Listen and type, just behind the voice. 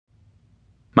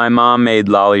My mom made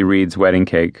Lolly Reed's wedding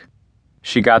cake.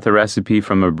 She got the recipe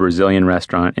from a Brazilian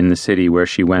restaurant in the city where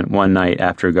she went one night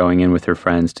after going in with her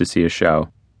friends to see a show.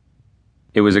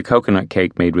 It was a coconut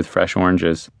cake made with fresh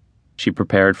oranges. She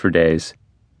prepared for days.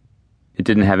 It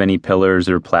didn't have any pillars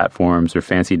or platforms or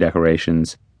fancy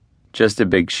decorations, just a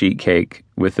big sheet cake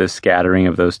with a scattering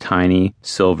of those tiny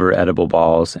silver edible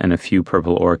balls and a few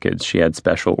purple orchids she had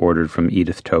special ordered from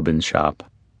Edith Tobin's shop.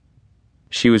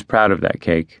 She was proud of that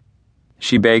cake.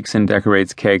 She bakes and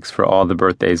decorates cakes for all the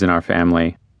birthdays in our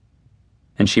family.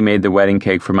 And she made the wedding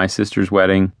cake for my sister's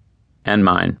wedding and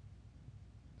mine.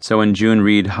 So when June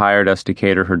Reed hired us to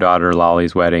cater her daughter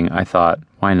Lolly's wedding, I thought,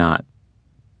 why not?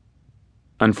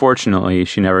 Unfortunately,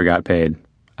 she never got paid.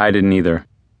 I didn't either.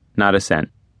 Not a cent.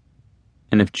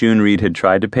 And if June Reed had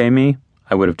tried to pay me,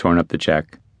 I would have torn up the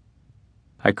check.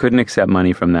 I couldn't accept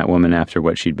money from that woman after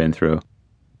what she'd been through.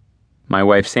 My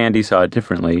wife Sandy saw it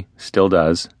differently, still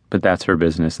does, but that's her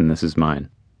business and this is mine.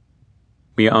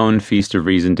 We own Feast of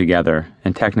Reason together,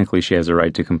 and technically she has a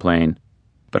right to complain,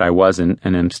 but I wasn't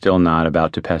and am still not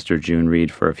about to pester June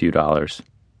Reed for a few dollars.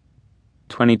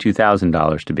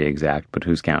 $22,000 to be exact, but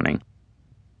who's counting?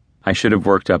 I should have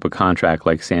worked up a contract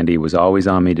like Sandy was always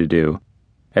on me to do.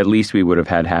 At least we would have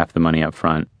had half the money up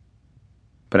front.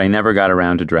 But I never got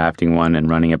around to drafting one and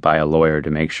running it by a lawyer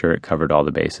to make sure it covered all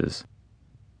the bases.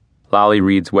 Lolly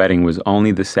Reed's wedding was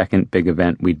only the second big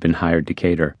event we'd been hired to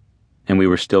cater, and we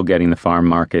were still getting the farm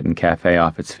market and cafe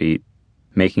off its feet,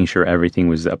 making sure everything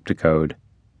was up to code.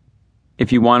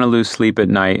 If you want to lose sleep at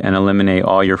night and eliminate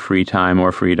all your free time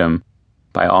or freedom,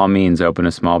 by all means open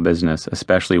a small business,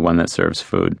 especially one that serves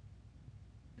food.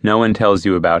 No one tells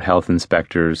you about health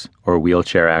inspectors or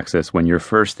wheelchair access when you're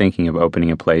first thinking of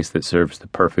opening a place that serves the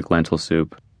perfect lentil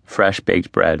soup, fresh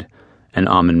baked bread, and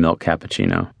almond milk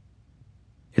cappuccino.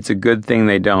 It's a good thing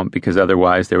they don't, because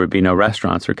otherwise there would be no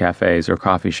restaurants or cafes or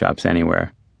coffee shops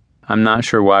anywhere. I'm not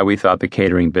sure why we thought the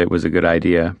catering bit was a good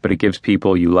idea, but it gives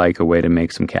people you like a way to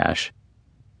make some cash.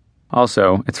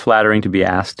 Also, it's flattering to be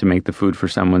asked to make the food for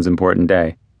someone's important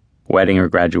day, wedding or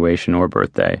graduation or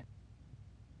birthday.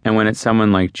 And when it's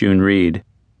someone like June Reed,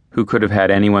 who could have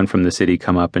had anyone from the city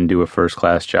come up and do a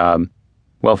first-class job,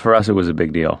 well, for us it was a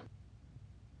big deal.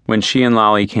 When she and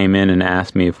Lolly came in and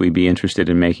asked me if we'd be interested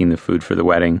in making the food for the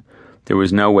wedding, there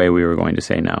was no way we were going to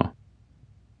say no.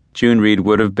 June Reed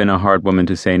would have been a hard woman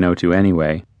to say no to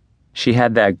anyway. She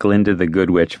had that Glinda the Good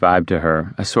Witch vibe to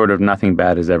her, a sort of nothing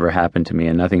bad has ever happened to me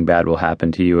and nothing bad will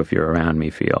happen to you if you're around me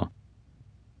feel.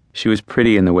 She was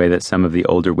pretty in the way that some of the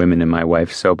older women in my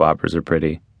wife's soap operas are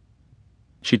pretty.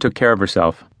 She took care of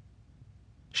herself.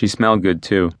 She smelled good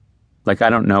too, like I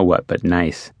don't know what, but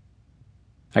nice.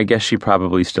 I guess she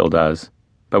probably still does,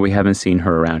 but we haven't seen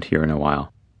her around here in a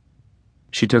while.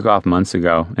 She took off months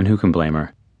ago, and who can blame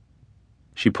her?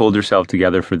 She pulled herself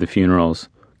together for the funerals,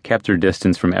 kept her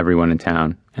distance from everyone in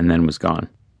town, and then was gone.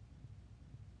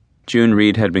 June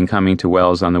Reed had been coming to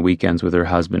Wells on the weekends with her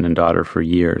husband and daughter for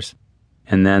years,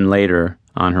 and then later,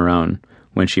 on her own,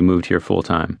 when she moved here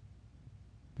full-time.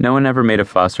 No one ever made a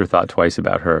fuss or thought twice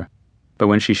about her, but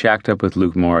when she shacked up with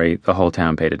Luke Morey, the whole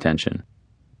town paid attention.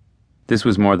 This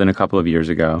was more than a couple of years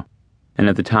ago, and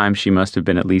at the time she must have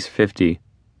been at least 50,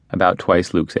 about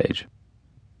twice Luke's age.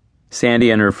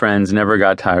 Sandy and her friends never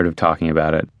got tired of talking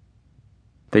about it.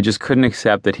 They just couldn't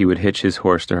accept that he would hitch his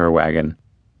horse to her wagon,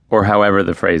 or however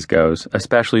the phrase goes,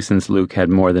 especially since Luke had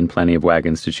more than plenty of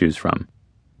wagons to choose from.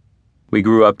 We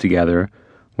grew up together,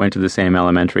 went to the same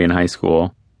elementary and high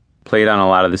school, played on a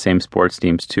lot of the same sports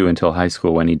teams too until high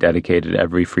school when he dedicated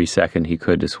every free second he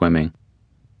could to swimming.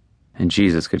 And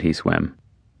Jesus, could he swim.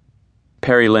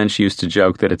 Perry Lynch used to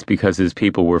joke that it's because his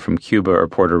people were from Cuba or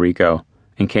Puerto Rico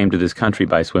and came to this country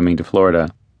by swimming to Florida,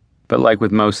 but like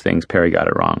with most things, Perry got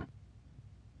it wrong.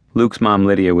 Luke's mom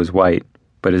Lydia was white,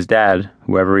 but his dad,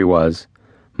 whoever he was,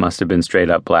 must have been straight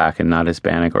up black and not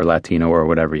Hispanic or Latino or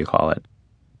whatever you call it.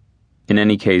 In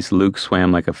any case, Luke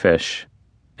swam like a fish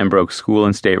and broke school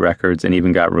and state records and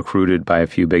even got recruited by a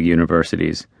few big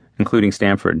universities, including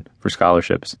Stanford, for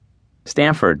scholarships.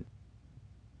 Stanford!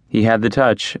 He had the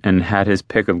touch and had his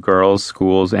pick of girls,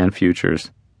 schools, and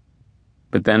futures.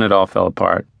 But then it all fell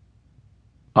apart.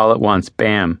 All at once,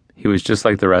 bam, he was just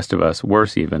like the rest of us,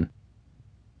 worse even.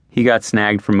 He got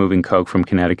snagged for moving coke from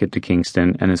Connecticut to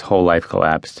Kingston, and his whole life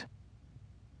collapsed.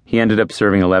 He ended up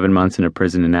serving 11 months in a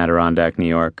prison in Adirondack, New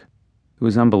York. It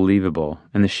was unbelievable,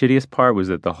 and the shittiest part was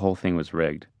that the whole thing was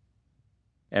rigged.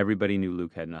 Everybody knew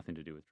Luke had nothing to do with it.